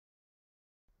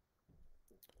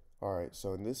Alright,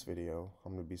 so in this video,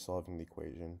 I'm going to be solving the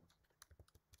equation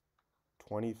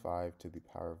 25 to the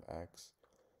power of x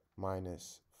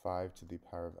minus 5 to the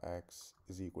power of x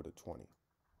is equal to 20.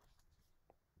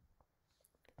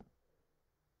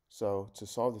 So to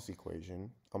solve this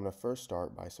equation, I'm going to first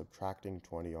start by subtracting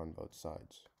 20 on both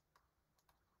sides.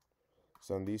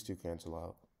 So then these two cancel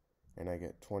out, and I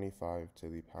get 25 to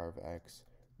the power of x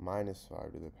minus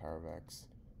 5 to the power of x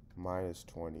minus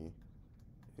 20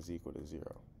 is equal to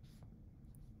 0.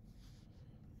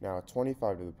 Now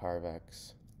 25 to the power of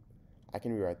x, I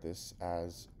can rewrite this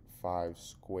as 5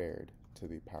 squared to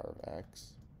the power of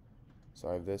x. So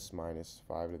I have this minus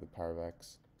 5 to the power of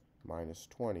x minus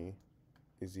 20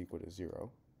 is equal to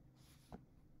 0.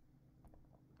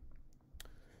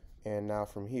 And now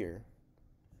from here,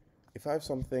 if I have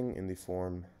something in the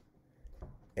form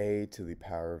a to the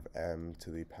power of m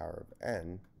to the power of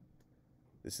n,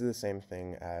 this is the same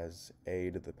thing as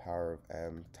a to the power of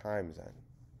m times n.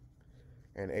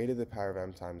 And a to the power of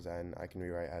m times n, I can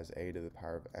rewrite as a to the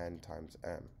power of n times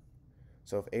m.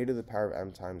 So if a to the power of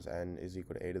m times n is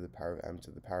equal to a to the power of m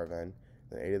to the power of n,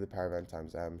 then a to the power of n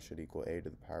times m should equal a to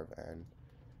the power of n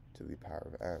to the power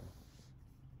of m.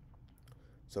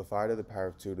 So 5 to the power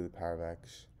of 2 to the power of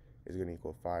x is going to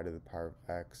equal 5 to the power of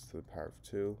x to the power of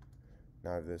 2.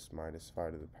 Now I have this minus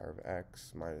 5 to the power of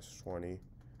x minus 20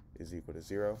 is equal to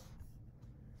 0.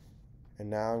 And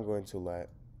now I'm going to let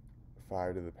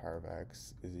 5 to the power of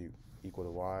x is equal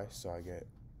to y, so I get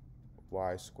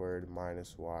y squared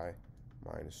minus y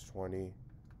minus 20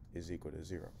 is equal to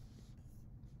 0.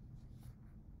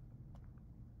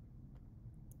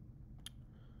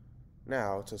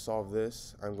 Now, to solve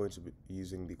this, I'm going to be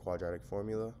using the quadratic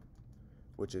formula,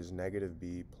 which is negative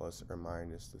b plus or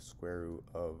minus the square root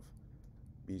of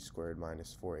b squared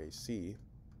minus 4ac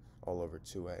all over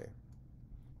 2a.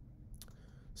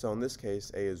 So in this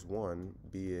case, a is 1,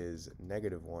 b is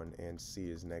negative 1, and c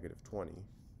is negative 20.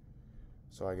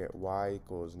 So I get y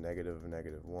equals negative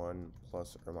 1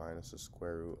 plus or minus the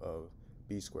square root of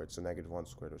b squared, so negative 1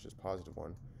 squared, which is positive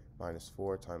 1, minus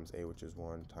 4 times a, which is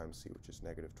 1, times c, which is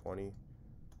negative 20,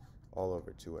 all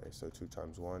over 2a, so 2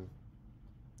 times 1.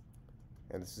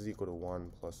 And this is equal to 1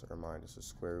 plus or minus the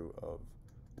square root of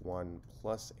 1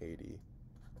 plus 80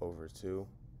 over 2,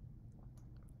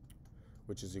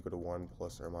 which is equal to 1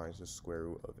 plus or minus the square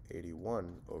root of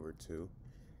 81 over 2.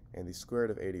 And the square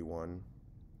root of 81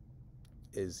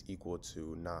 is equal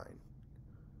to 9.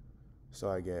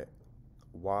 So I get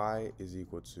y is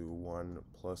equal to 1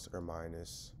 plus or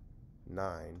minus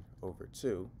 9 over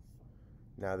 2.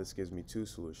 Now this gives me two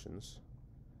solutions.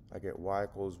 I get y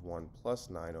equals 1 plus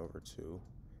 9 over 2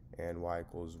 and y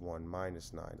equals 1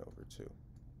 minus 9 over 2.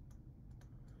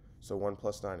 So 1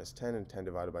 plus 9 is 10, and 10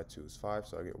 divided by 2 is 5,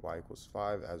 so I get y equals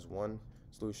 5 as one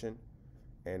solution,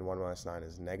 and 1 minus 9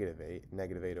 is negative 8.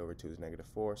 Negative 8 over 2 is negative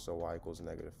 4, so y equals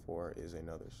negative 4 is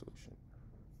another solution.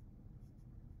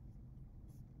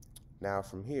 Now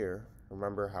from here,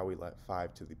 remember how we let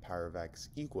 5 to the power of x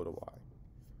equal to y.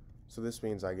 So this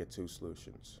means I get two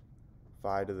solutions.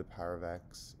 5 to the power of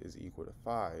x is equal to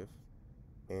 5,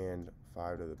 and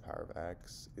 5 to the power of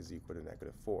x is equal to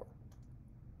negative 4.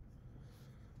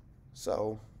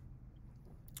 So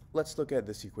let's look at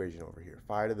this equation over here.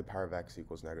 5 to the power of x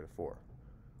equals negative 4.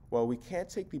 Well, we can't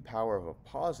take the power of a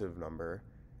positive number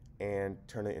and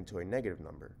turn it into a negative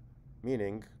number,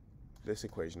 meaning this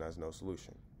equation has no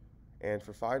solution. And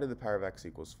for 5 to the power of x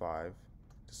equals 5,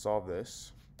 to solve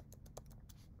this,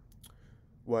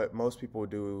 what most people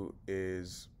do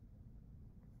is,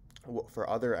 for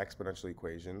other exponential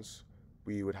equations,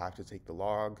 we would have to take the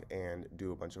log and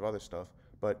do a bunch of other stuff.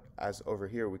 But as over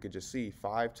here, we could just see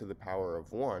 5 to the power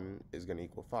of 1 is going to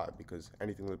equal 5, because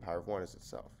anything to the power of 1 is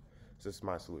itself. So this is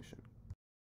my solution.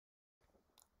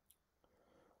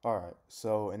 Alright,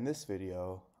 so in this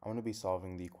video, I'm going to be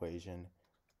solving the equation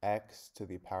x to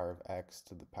the power of x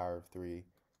to the power of 3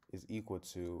 is equal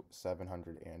to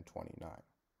 729.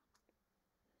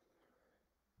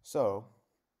 So,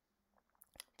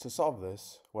 to solve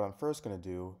this, what I'm first going to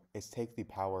do is take the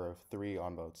power of 3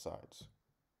 on both sides.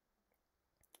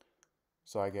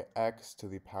 So I get x to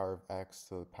the power of x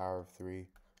to the power of 3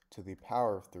 to the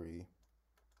power of 3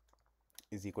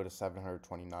 is equal to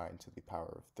 729 to the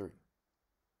power of 3.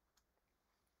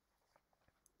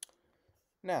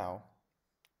 Now,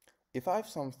 if I have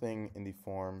something in the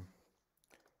form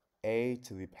a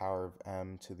to the power of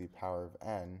m to the power of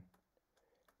n,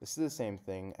 this is the same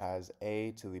thing as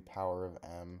a to the power of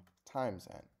m times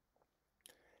n.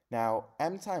 Now,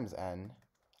 m times n,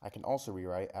 I can also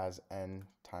rewrite as n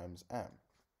times m.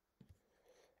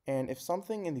 And if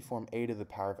something in the form a to the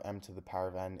power of m to the power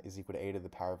of n is equal to a to the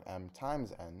power of m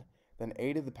times n, then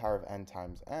a to the power of n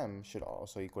times m should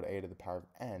also equal to a to the power of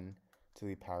n to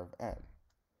the power of n.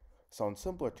 So in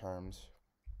simpler terms,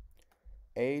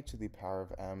 a to the power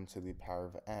of m to the power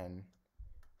of n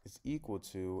is equal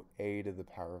to a to the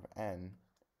power of n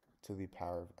to the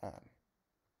power of m.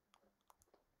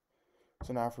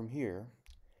 So now from here,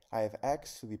 I have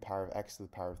x to the power of x to the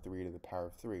power of 3 to the power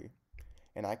of 3,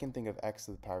 and I can think of x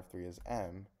to the power of 3 as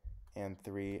m and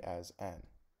 3 as n.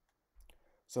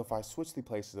 So if I switch the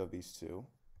places of these two,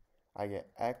 I get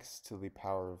x to the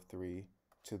power of 3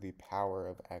 to the power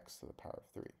of x to the power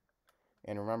of 3.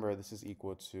 And remember, this is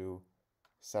equal to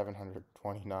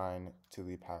 729 to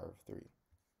the power of 3.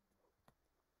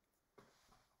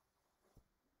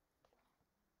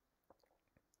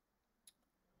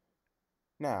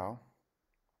 Now,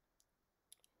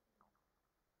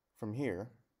 from here,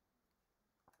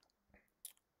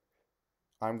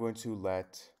 I'm going to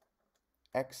let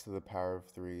x to the power of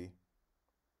 3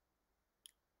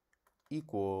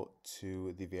 equal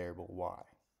to the variable y.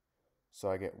 So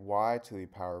I get y to the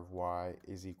power of y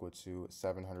is equal to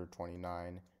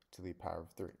 729 to the power of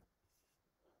 3.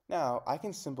 Now, I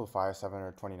can simplify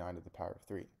 729 to the power of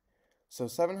 3. So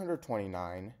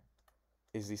 729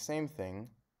 is the same thing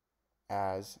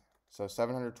as,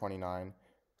 729,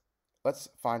 let's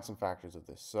find some factors of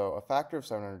this. So a factor of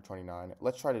 729,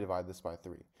 let's try to divide this by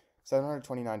 3.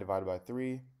 729 divided by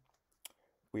 3,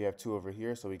 we have 2 over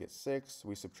here, so we get 6.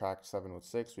 We subtract 7 with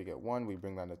 6, we get 1. We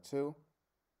bring that to 2.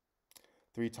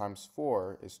 3 times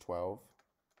 4 is 12.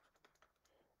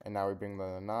 And now we bring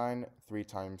that to 9. 3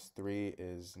 times 3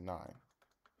 is 9.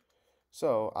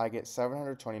 So I get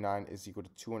 729 is equal to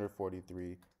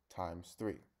 243 times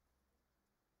 3.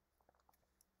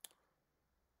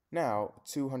 Now,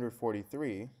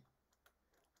 243,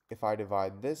 if I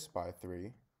divide this by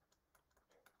 3,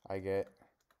 I get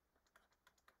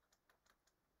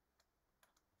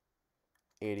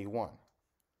 81.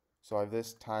 So I have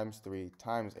this times 3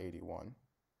 times 81,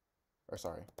 or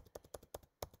sorry,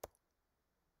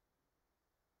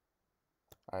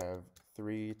 I have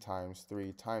 3 times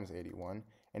 3 times 81,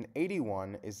 and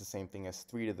 81 is the same thing as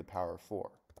 3 to the power of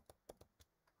 4.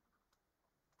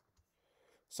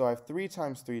 So I have 3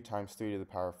 times 3 times 3 to the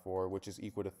power of 4, which is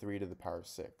equal to 3 to the power of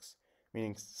 6,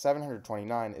 meaning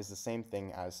 729 is the same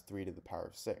thing as 3 to the power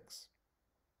of 6.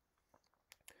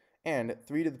 And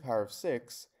 3 to the power of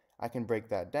 6, I can break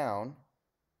that down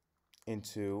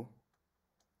into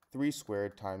 3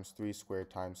 squared times 3 squared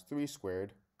times 3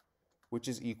 squared, which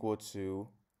is equal to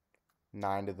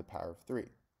 9 to the power of 3.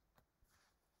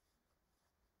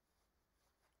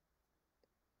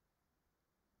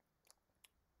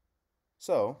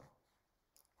 So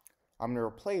I'm going to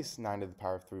replace 9 to the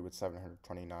power of 3 with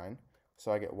 729.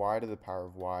 So I get y to the power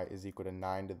of y is equal to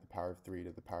 9 to the power of 3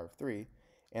 to the power of 3.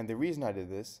 And the reason I did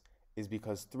this is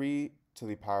because 9 to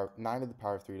the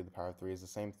power of 3 to the power of 3 is the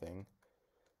same thing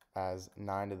as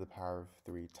 9 to the power of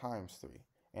 3 times 3.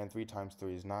 And 3 times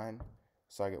 3 is 9.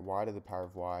 So I get y to the power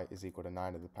of y is equal to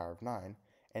 9 to the power of 9.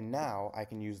 And now I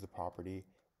can use the property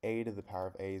a to the power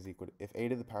of a is equal to, if a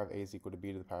to the power of a is equal to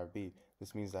b to the power of b,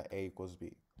 this means that a equals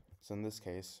b. So in this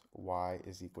case, y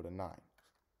is equal to 9.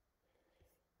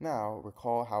 Now,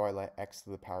 recall how I let x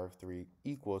to the power of 3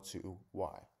 equal to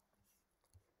y.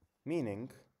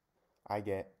 Meaning, I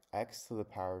get x to the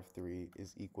power of 3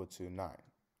 is equal to 9.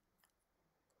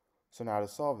 So now to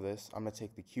solve this, I'm going to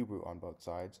take the cube root on both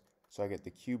sides. So I get the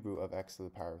cube root of x to the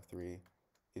power of 3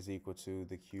 is equal to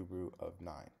the cube root of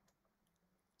 9.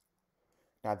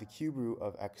 Now the cube root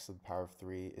of x to the power of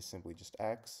 3 is simply just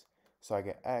x. So I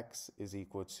get x is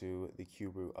equal to the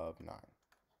cube root of 9.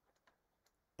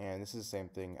 And this is the same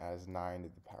thing as 9 to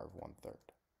the power of 1/3.